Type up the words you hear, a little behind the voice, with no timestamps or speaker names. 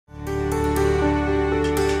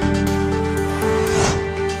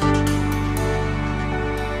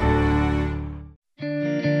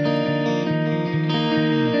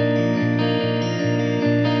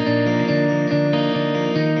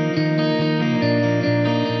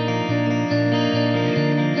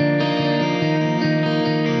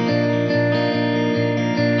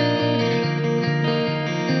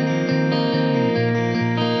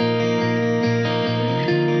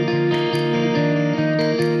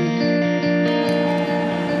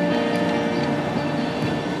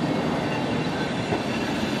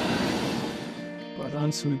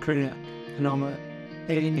recruiter, and I'm a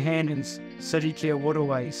leading hand in city care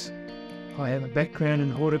waterways. I have a background in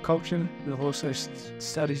horticulture and I've also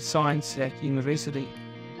studied science at university.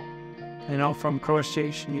 And I'm from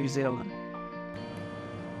Christchurch, New Zealand.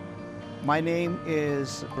 My name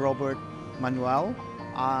is Robert Manuel.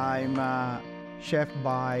 I'm a chef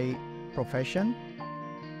by profession.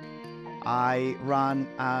 I run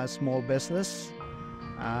a small business,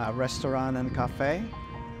 a restaurant and cafe,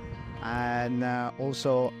 and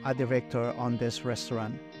also a director on this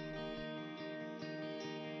restaurant.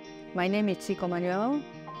 My name is Chico Manuel.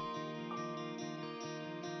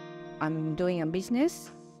 I'm doing a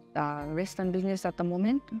business, a restaurant business at the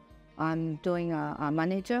moment. I'm doing a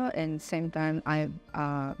manager and same time I'm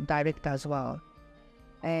a director as well.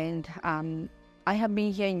 And I have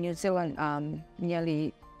been here in New Zealand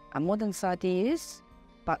nearly more than 30 years,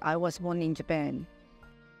 but I was born in Japan.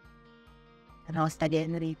 And I was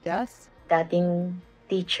studying rito. Dating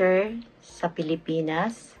teacher sa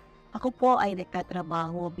Pilipinas. Ako po ay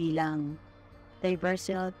nagtatrabaho bilang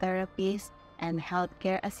diversional therapist and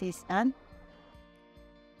healthcare assistant.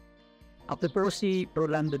 Ako po si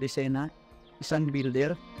Rolando De Sena, isang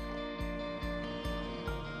builder.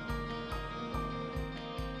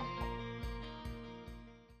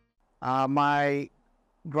 My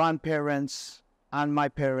grandparents and my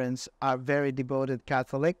parents are very devoted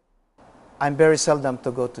Catholic. I'm very seldom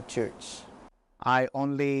to go to church. I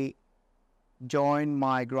only join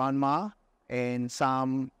my grandma in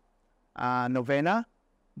some novena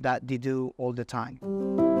that they do all the time.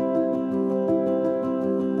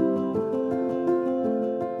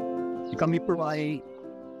 Kami po ay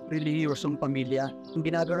relihiyosong pamilya. Ang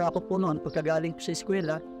ginagawa ko po noon, pagkagaling ko sa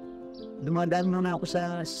eskwela, dumadaan na ako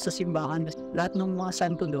sa simbahan. Lahat ng mga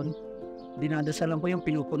santo doon, dinadasalan ko yung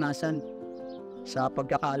pinupunasan sa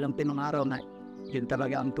pagkakaalam ng araw na yun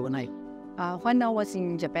talaga ang tunay. When I was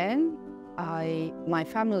in Japan, my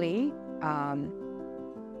family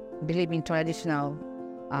believe in traditional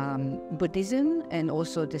Buddhism and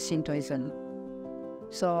also the Shintoism.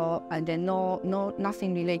 So, and then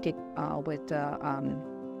nothing related with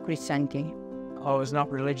Christianity. I was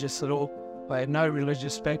not religious at all. I had no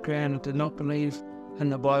religious background and did not believe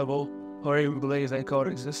in the Bible or even believe that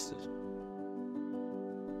God existed.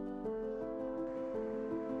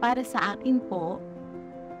 Para sa akin po,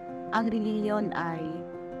 ang reliyon ay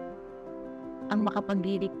ang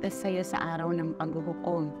makapagliligtas sa iyo sa araw ng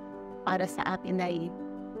paghuhukom. Para sa atin ay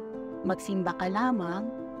magsimba ka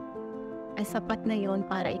lamang, ay sapat na yon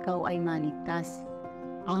para ikaw ay maligtas.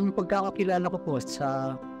 Ang pagkakakilala ko po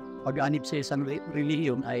sa pag-aanib sa isang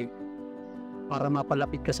relihiyon ay para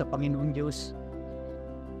mapalapit ka sa Panginoong Diyos.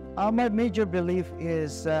 My major belief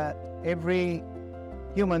is that every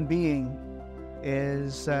human being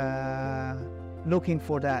is looking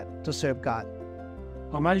for that to serve God.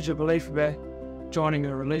 My major belief about joining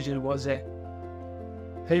a religion was that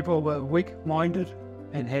people were weak-minded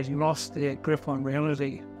and had lost their grip on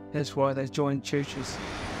reality. That's why they joined churches.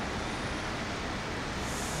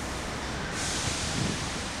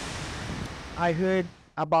 I heard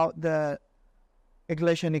about the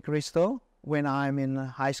Iglesia ni Cristo when I'm in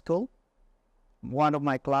high school. One of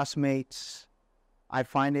my classmates, I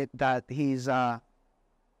find it that he's a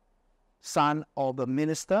son of a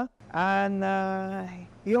minister, and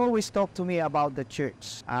he always talked to me about the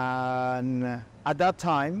church. And at that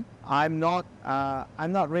time, I'm not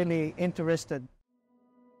really interested.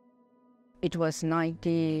 It was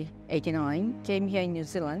 1989, came here in New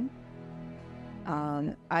Zealand.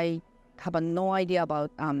 I have no idea about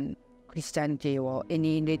Christianity or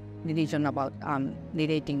any religion about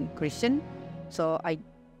relating Christian. So I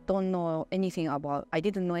didn't know anything about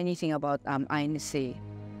INC.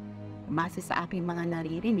 Base sa aking mga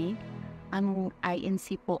naririnig, ang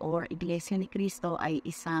INC po or Iglesia ni Cristo ay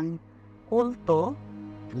isang kulto.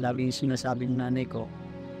 Laging sinasabi ng nanay ko,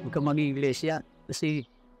 huwag kang mag-iglesia kasi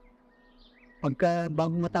pagka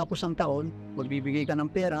bago matapos ang taon, magbibigay ka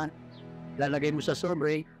ng pera, lalagay mo sa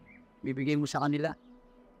sobre, bibigay mo sa kanila.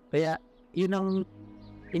 Kaya yun ang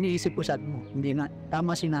iniisip ko sa mo. Hindi nga,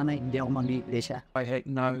 tama si nanay, hindi ako mag-iglesia. I had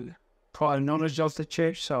no prior knowledge of the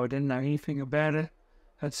church, so I didn't know anything about it.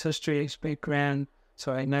 Its history, its background,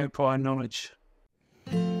 so I had no prior knowledge.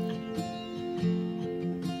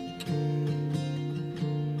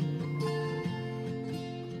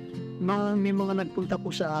 May mga nagpunta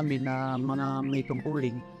po sa amin na mga may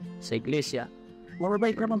tungkulin sa iglesia.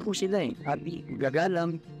 Mababait naman po sila eh. At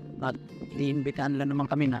gagalang at iimbitahan lang naman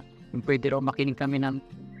kami na pwede raw makinig kami ng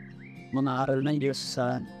mga aral ng Diyos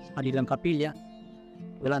sa kanilang kapilya.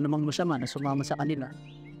 Wala namang masama na sumama sa kanila.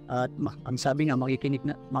 At ang sabi nga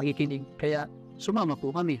makikinig. Kaya sumama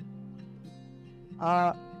po kami.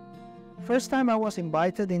 Uh, First time I was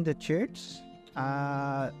invited in the church,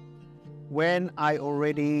 when I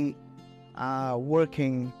already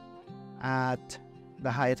working at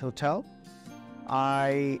the Hyatt Hotel.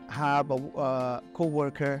 I have a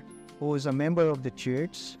co-worker who is a member of the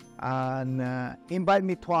church and invite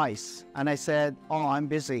me twice. And I said, oh, I'm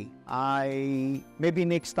busy. Maybe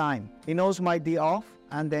next time. He knows my day off.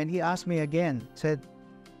 And then he asked me again, said,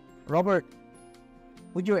 Robert,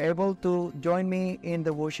 would you able to join me in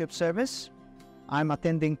the worship service? I'm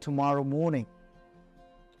attending tomorrow morning.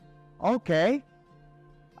 Okay,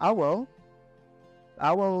 I will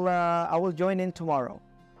join in tomorrow.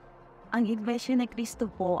 Ang Iglesia ni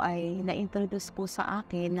Cristo po ay na-introduce po sa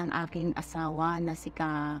akin ng aking asawa na si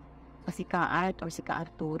Art or si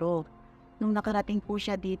Arturo. Nung nakarating po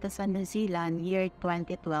siya dito sa New Zealand, year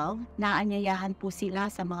 2012, naanyayahan po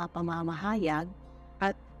sila sa mga pamamahayag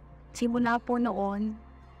at simula po noon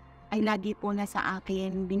ay lagi po na sa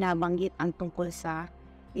akin binabanggit ang tungkol sa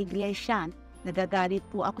Iglesia. Nagagalit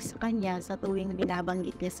po ako sa kanya sa tuwing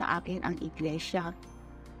binabanggit niya sa akin ang Iglesia.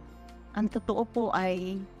 Ang totoo po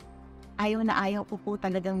ay ayaw na ayaw ko po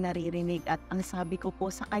talagang naririnig at ang sabi ko po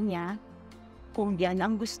sa kanya, kung diyan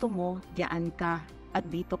ang gusto mo, diyan ka at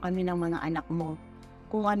dito kami ng mga anak mo.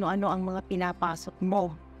 Kung ano-ano ang mga pinapasok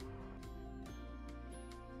mo.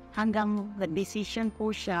 Hanggang nag-decision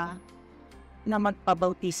po siya na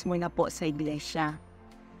magpabautismo na po sa iglesia.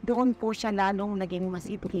 Doon po siya lalong naging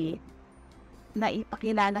masipag na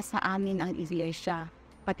ipakilala sa amin ang iglesia,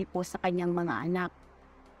 pati po sa kanyang mga anak.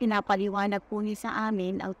 Pinapaliwanag po niya sa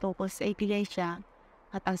amin ang tungkol sa iglesia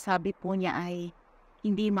at ang sabi po niya ay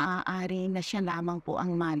hindi maaari na siya lamang po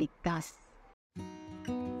ang maligtas.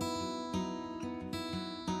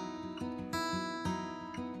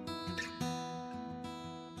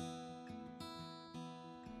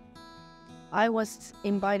 I was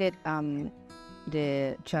invited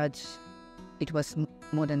the church. It was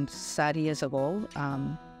more than 30 years ago.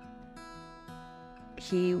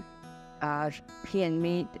 He and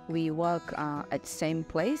me, we work at same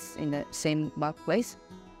place, in the same workplace.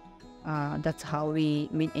 That's how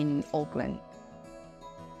we meet in Auckland.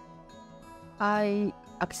 I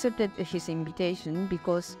accepted his invitation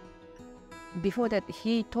because before that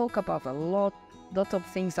he talked about a lot of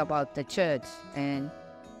things about the church and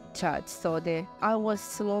church. So I was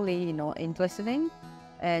slowly, interested in.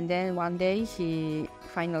 And then one day he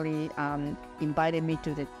finally invited me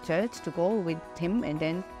to the church to go with him. And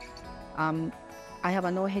then I have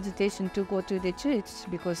no hesitation to go to the church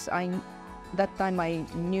because that time I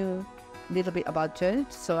knew a little bit about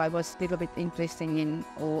church, so I was a little bit interested in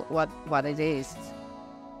what it is.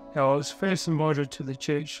 I was first invited to the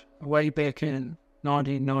church way back in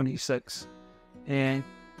 1996, and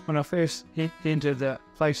when I first entered the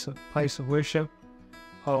place of worship,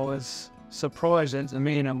 I was surprised that the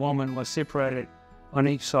man and woman were separated on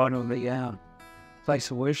each side of the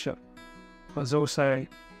place of worship. I was also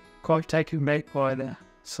quite taken back by the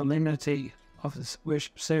solemnity of this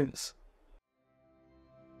worship service.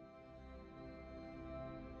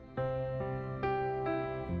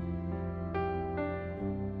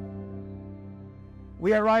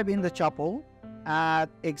 We arrived in the chapel at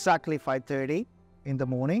exactly 5:30 in the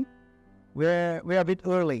morning. We're a bit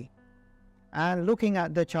early. And looking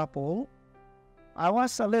at the chapel, I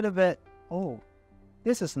was a little bit, oh,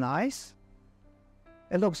 this is nice.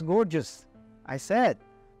 It looks gorgeous, I said.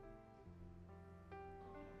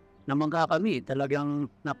 Namangga kami, talagang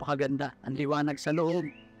napakaganda. Ang liwanag sa loob,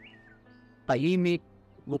 tahimik,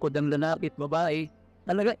 bukod ang lalaki at babae.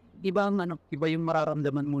 Talaga, iba yung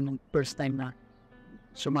mararamdaman mo nung first time na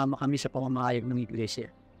sumama kami sa pamamahayag ng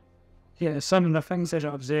iglesia. Yeah, some of the things that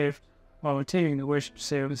I observed while attending the worship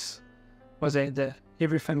service was that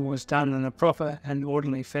everything was done in a proper and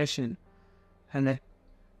orderly fashion, and that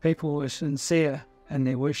people were sincere in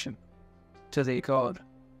their worship to their God.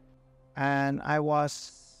 And I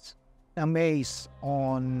was amazed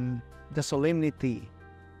on the solemnity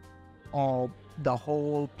of the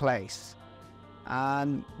whole place.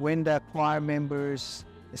 And when the choir members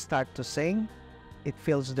start to sing, it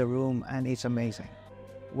fills the room and it's amazing.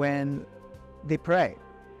 When they pray,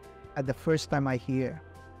 at the first time I hear,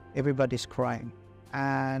 everybody's crying.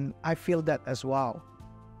 And I feel that as well.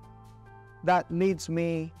 That leads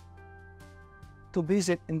me to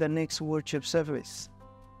visit in the next worship service.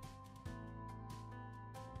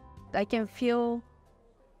 I can feel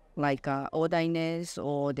like orderliness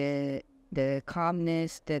or the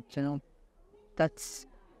calmness that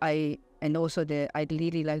and also I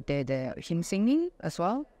really like the hymn singing as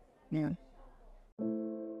well. Yeah.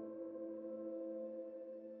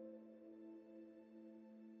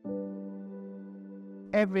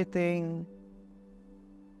 Everything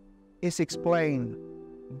is explained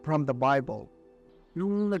from the Bible.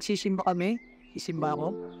 Nung nagsisimba kami, isimba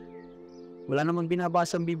ako, wala namang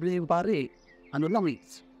binabasa ang Biblia yung pare. Ano lang eh,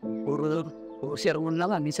 puro sermon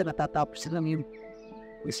lang. Minsan natatapos lang yung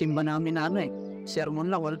simba namin na sermon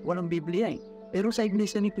lang, walang Biblia eh. Pero sa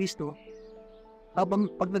Iglesia ni Cristo, habang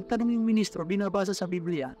pag nagtanong yung ministro, binabasa sa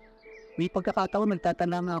Biblia, may pagkakataon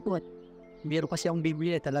nagtatanong ako at meron kasi ang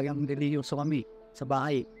Biblia, talagang reliyoso kami sa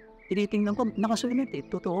bahay. Tinitingnan ko, nakasulat eh,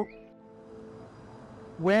 totoo.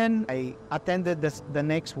 When I attended the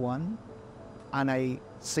next one, and I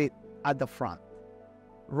sit at the front,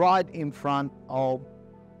 right in front of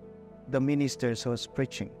the ministers who was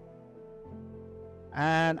preaching.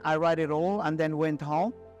 And I read it all and then went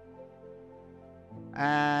home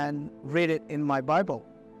and read it in my Bible,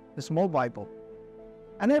 the small Bible.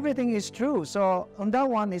 And everything is true. So on that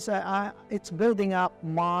one, it's building up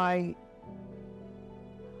my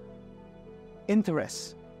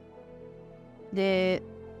interest.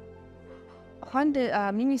 When the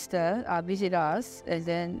minister visited us, and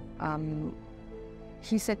then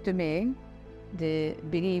he said to me, "They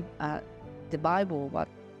believe the Bible," but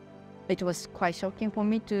it was quite shocking for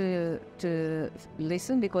me to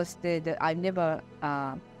listen because I've never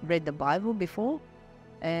read the Bible before,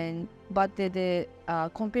 but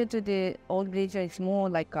compared to the old religion, it's more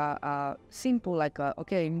like simple, like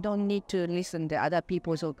okay, you don't need to listen to other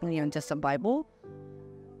people's opinion, just the Bible.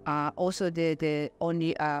 Also, the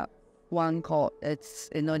only one God.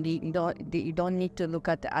 It's you don't need to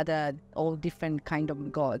look at the other all different kind of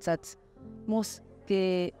gods. That's most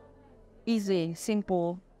easy,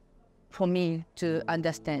 simple for me to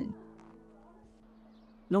understand.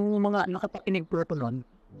 Nung mga nakapakinig po ako noon,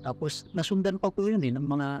 tapos nasundan pa po yun ng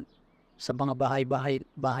mga sa mga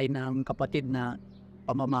bahay ng kapatid na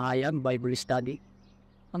pamamahayag, Bible study.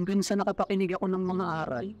 Hanggang sa nakapakinig ako ng mga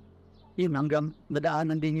aral, yun hanggang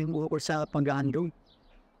nadaanan din yung ukol sa pag-aandong.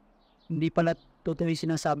 Hindi pala totoo yung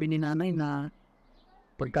sinasabi ni nanay na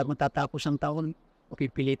pagka matatapos ang taon,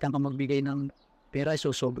 pilitan ka magbigay ng pera,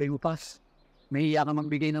 so sobre mo pa. May iya ka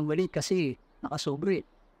magbigay ng mali kasi nakasobre.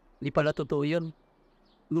 Hindi pala totoo yun.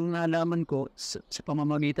 Nung nalaman ko sa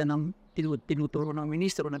pamamagitan ng tinuturo ng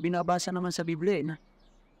ministro na binabasa naman sa Biblia na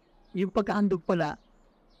yung pagkaandog pala,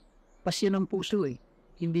 pasya ng puso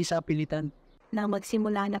hindi sa pilitan. Nang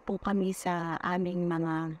magsimula na po kami sa aming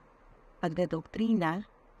mga pagdodoktrina,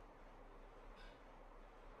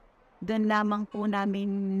 doon lamang po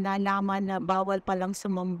namin nalaman na bawal palang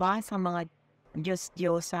sumamba sa mga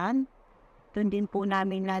Diyos-Diyosan. Doon din po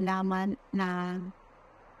namin nalaman na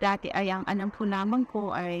dati ay ang alam po lamang ko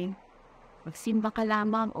ay magsimba ka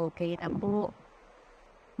lamang, okay na po.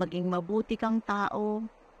 Maging mabuti kang tao,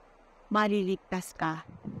 maliligtas ka.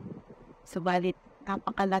 Subalit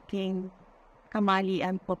napakalaking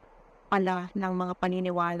kamalian po pala ng mga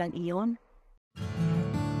paniniwalang iyon.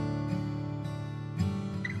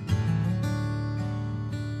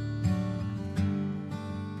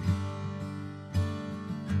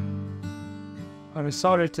 I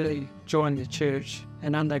decided to join the church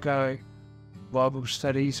and undergo Bible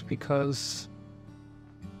studies because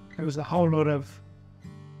there was a whole lot of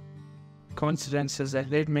coincidences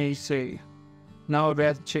that led me to know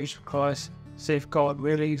about the Church of Christ, see if God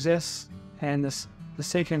really exists, and the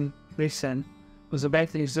second lesson was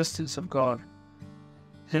about the existence of God.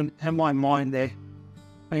 In my mind there,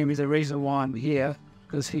 maybe the reason why I'm here,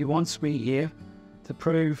 because He wants me here to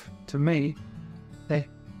prove to me that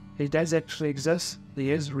He does actually exist,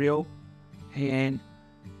 He is real, and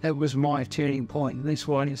that was my turning point. That's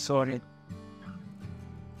why I decided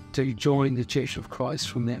to join the Church of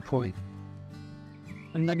Christ from that point.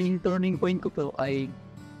 Ang naging turning point ko po ay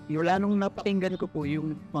mula nung napakinggan ko po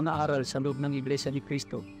yung mga aral sa loob ng Iglesia ni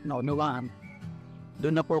Cristo, naunawaan.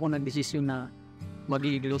 Doon na po ako nagdesisyon na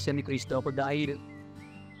mag-Iglesia ni Cristo ako dahil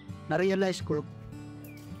na-realize ko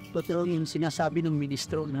totoo yung sinasabi ng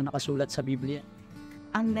ministro na nakasulat sa Biblia.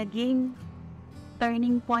 Ang naging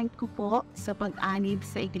turning point ko po sa pag-anib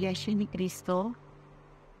sa Iglesia ni Cristo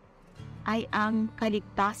ay ang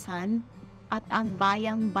kaligtasan at ang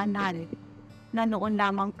bayang banal na noon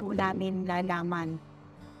lamang po namin nalaman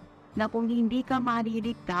na kung hindi ka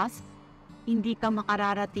mariligtas, hindi ka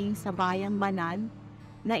makararating sa bayang banal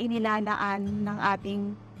na inilalaan ng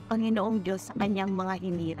ating Panginoong Diyos sa kanyang mga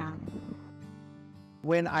hinirang.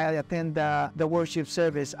 When I attend the worship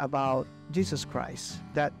service about Jesus Christ,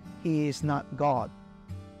 that He is not God,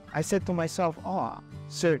 I said to myself,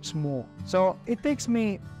 search more. So it takes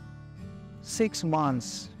me 6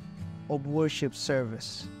 months of worship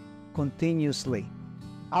service continuously.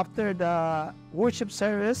 After the worship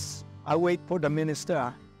service, I wait for the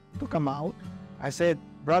minister to come out. I said,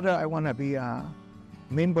 brother, I want to be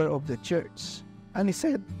member of the church. And he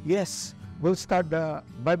said, yes, we'll start the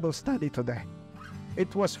Bible study today.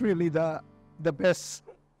 It was really the best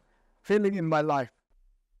feeling in my life.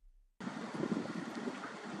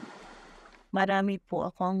 Marami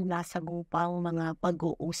po akong nasagupang mga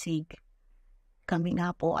pag-uusig. Kami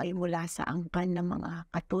nga po ay mula sa angkan ng mga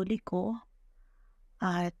Katoliko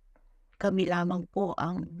at kami lamang po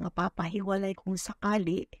ang mapapahiwalay kung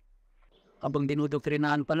sakali. Habang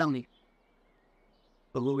dinudoktrinahan pa lang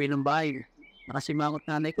pag-uwi ng bahay, nakasimangot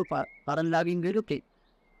nanay ko parang laging galok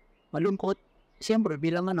malungkot. Siyempre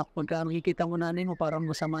bilang anak, pagka makikita mo nanay mo parang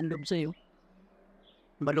masama ang loob sa'yo.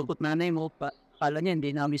 Malungkot nanay mo, akala niya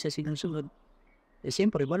hindi namin siya sinusunod.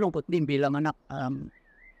 Siyempre malungkot din bilang anak.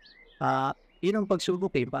 Yun ang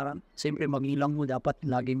pagsubok parang siyempre magilang mo dapat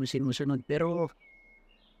lagi mo sinusunod. Pero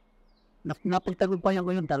napagtagumpayan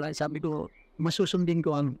ko yun talaga. Sabi ko, masusundin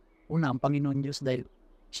ko ang Panginoon Diyos dahil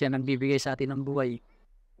siya nagbibigay sa atin ng buhay.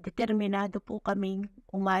 Determinado po kaming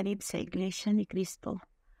umanib sa Iglesia ni Cristo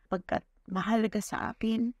pagkat mahalaga sa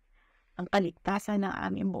akin ang kaligtasan ng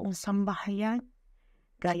aming buong sambahayan.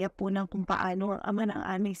 Gaya po ng kung paano ang ama ng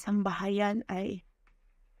aming sambahayan ay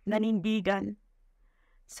nanindigan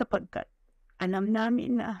sapagkat alam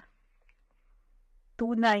namin na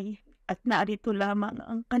tunay at narito lamang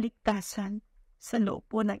ang kaligtasan sa loob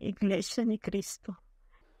po ng Iglesia ni Cristo.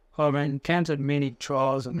 I've encountered many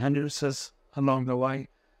trials and hindrances along the way,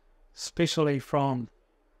 especially from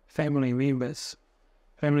family members.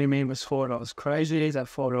 Family members thought I was crazy, they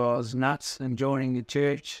thought I was nuts in joining the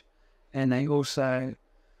church, and they also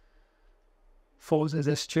thought that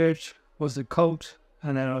this church was a cult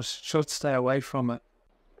and that I should stay away from it.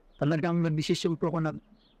 Talagang nagdesisyon po ako na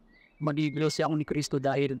mag-iglesia ako ni Cristo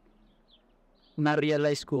dahil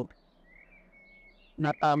na-realize ko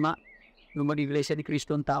na tama yung mag-iglesia ni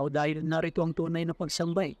Cristo ang tao dahil narito ang tunay na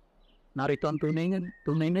pagsambay. Narito ang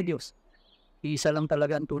tunay na Diyos. Isa lang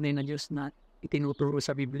talaga ang tunay na Diyos na itinuturo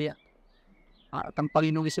sa Biblia. At ang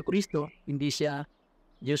Panginoong Jesucristo, hindi siya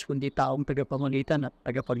Diyos kundi taong tagapamagitan at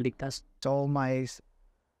tagapagligtas. So my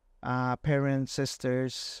parents,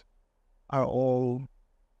 sisters are all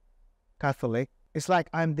Catholic. It's like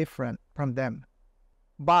I'm different from them.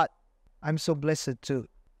 But I'm so blessed too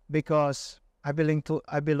because I belong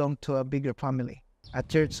to a bigger family, a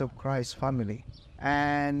Church of Christ family.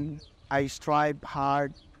 And I strive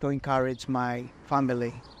hard to encourage my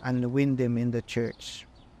family and win them in the church.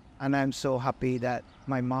 And I'm so happy that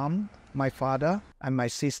my mom, my father, and my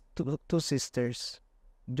two sisters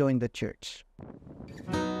joined the church.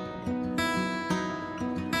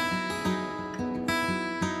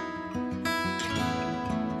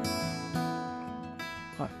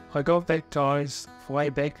 I got baptized way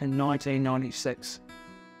back in 1996.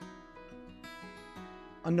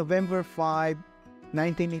 On November 5,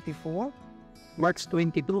 1984, March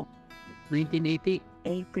 22, 1980.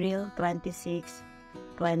 April 26,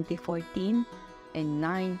 2014. In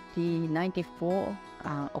 1994,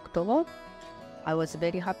 October, I was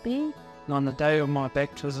very happy. On the day of my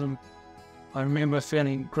baptism, I remember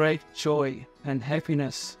feeling great joy and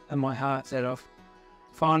happiness in my heart that I've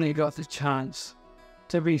finally got the chance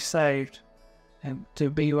to be saved and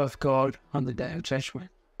to be with God on the day of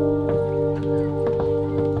judgment.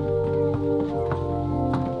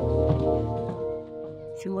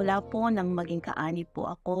 Simula po nang maging kaani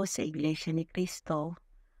po ako sa Iglesia ni Cristo,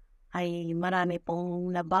 ay marami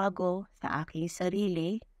pong nabago sa aking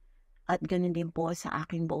sarili at ganoon din po sa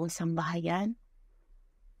aking buong sambahayan.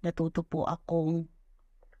 Natuto po akong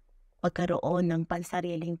pagkaroon ng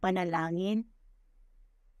pansariling panalangin,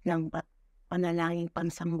 ng panalangin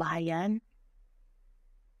pangsambahayan,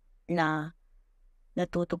 na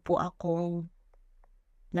natuto po akong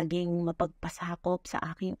naging mapagpasakop sa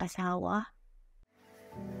aking asawa.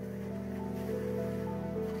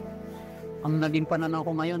 Ang naging pananaw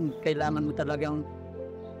ko ngayon, kailangan mo talagang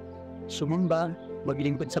sumamba,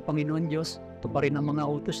 maglingkod sa Panginoon Diyos, tuparin ang mga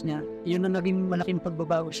utos niya. Yun ang naging malaking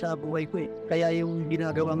pagbabago sa buhay ko Kaya yung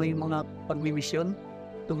ginagawa ngayong mga pagmimisyon,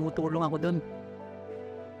 tumutulong ako doon.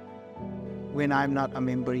 when I'm not a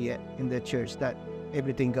member yet in the church, that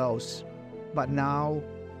everything goes. But now,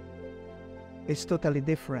 it's totally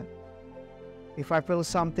different. If I feel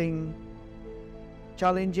something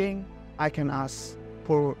challenging, I can ask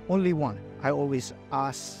for only one. I always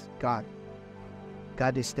ask God.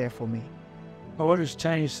 God is there for me. What has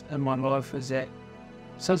changed in my life is that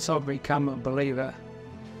since I've become a believer,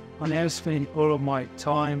 I now spend all of my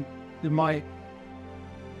time in my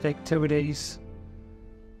activities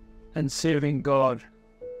and serving God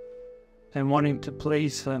and wanting to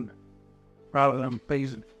please Him rather than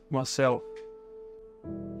please myself.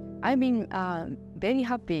 I've been very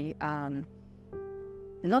happy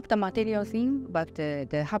not the material thing, but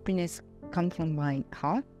the happiness comes from my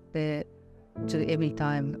heart. To every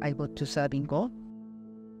time I go to serving God.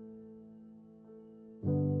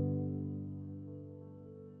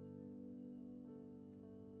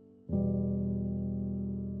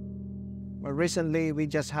 Well, recently we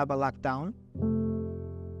just have a lockdown,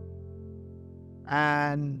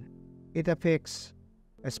 and it affects,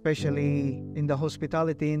 especially in the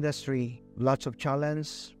hospitality industry, lots of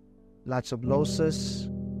challenge, lots of losses,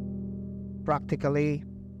 practically,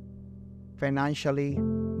 financially,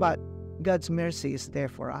 but God's mercy is there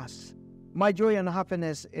for us. My joy and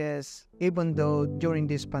happiness is, even though during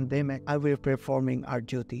this pandemic, I will be performing our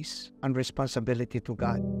duties and responsibility to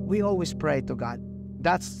God. We always pray to God.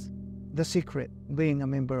 That's the secret, being a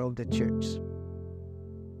member of the church.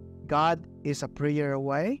 God is a prayer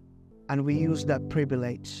away, and we use that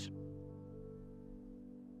privilege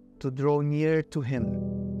to draw near to Him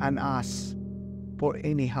and ask for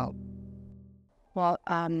any help. Well,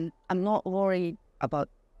 I'm not worried about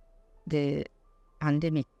the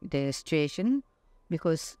pandemic, the situation,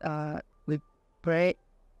 because we pray,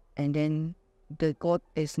 and then the God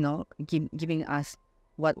is not giving us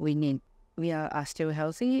what we need. We are still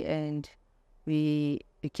healthy, and we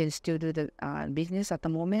can still do the business at the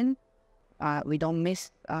moment. We don't miss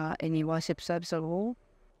any worship service at all.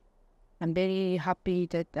 I'm very happy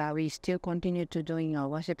that we still continue to doing our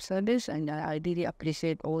worship service, and I really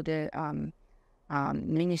appreciate all the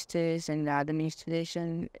ministers and the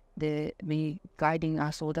administration, they be guiding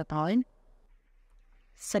us all the time.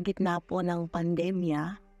 Sa gitna po ng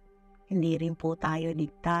pandemya, hindi rin po tayo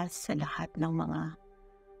ligtas sa lahat ng mga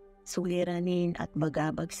suliranin at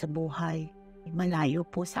bagabag sa buhay. Malayo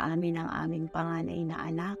po sa amin ang aming panganay na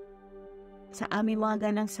anak. Sa aming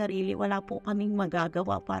mga ganang sarili, wala po kaming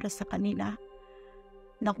magagawa para sa kanila,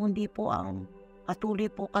 na kundi po ang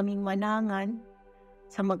patuloy po kaming manangan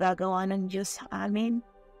sa magagawa ng Diyos sa amin.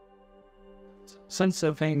 Since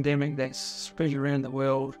the pandemic that's spread around the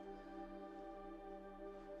world,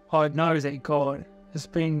 I know that God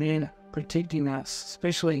has been there protecting us,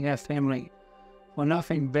 especially our family. Well,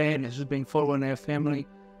 nothing bad has been following our family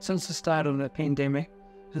since the start of the pandemic,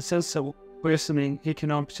 and since the worsening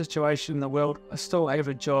economic situation in the world. I still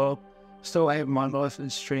have a job, still have my life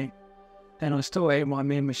and strength, and I still have my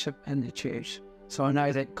membership in the church. So I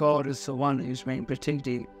know that God is the one who's been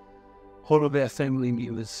protecting all of our family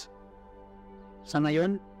members. Sa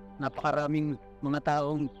ngayon, napakaraming mga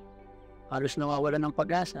taong halos nawawalan ng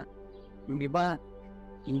pag-asa. Yung iba,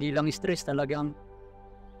 hindi lang stress, talagang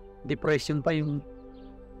depression pa yung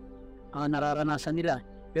nararanasan nila.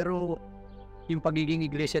 Pero yung pagiging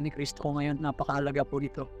iglesia ni Cristo ko ngayon, napakahalaga po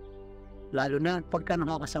dito. Lalo na pagka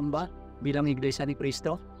nakakasamba bilang iglesia ni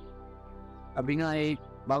Cristo. Sabi nga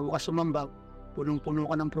bago ka sumamba, punong-puno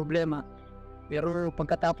ka ng problema. Pero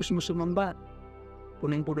pagkatapos mo sumamba,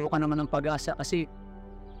 punong-puno ka naman ng pag-asa kasi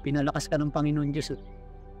pinalakas ka ng Panginoon Diyos.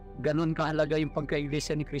 Ganon kahalaga yung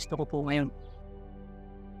pagka-iglesia ni Cristo ko po ngayon.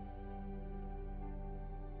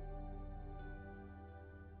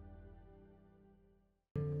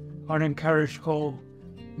 I'd encourage all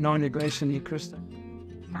non-iglesia ni Cristo.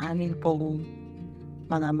 Amin pong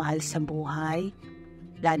mga mahal sa buhay,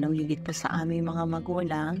 lalong higit po sa aming mga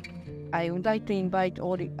magulang. I would like to invite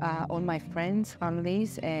all my friends,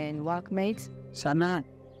 families, and workmates. Sana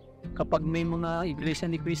kapag may mga iglesia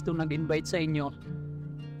ni Cristo nag-invite sa inyo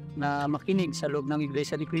na makinig sa loob ng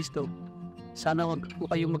iglesia ni Cristo, sana wag po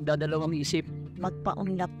kayong magdadalawang isip.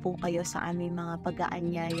 Magpaunlak po kayo sa aming mga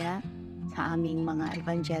pag-aanyaya, sa aming mga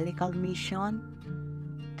evangelical mission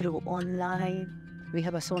through online. We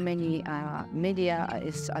have so many media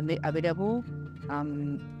is available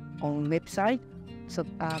on website. So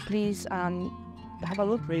please have a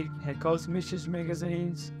look. Read God's Message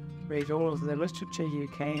magazines, read all of the literature you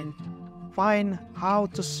can. Find how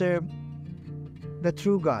to serve the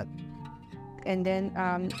true God. And then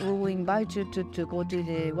we will invite you to go to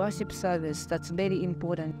the worship service. That's very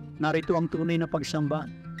important. Narito ang tunay na pagsamba,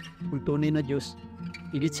 ang tunay na Diyos.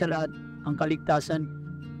 Higit sa lahat, ang kaligtasan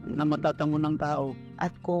na matatango ng tao.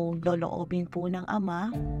 At kung loloobin po ng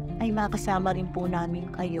Ama, ay makasama rin po namin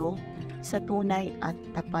kayo sa tunay at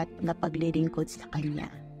tapat na paglilingkod sa Kanya.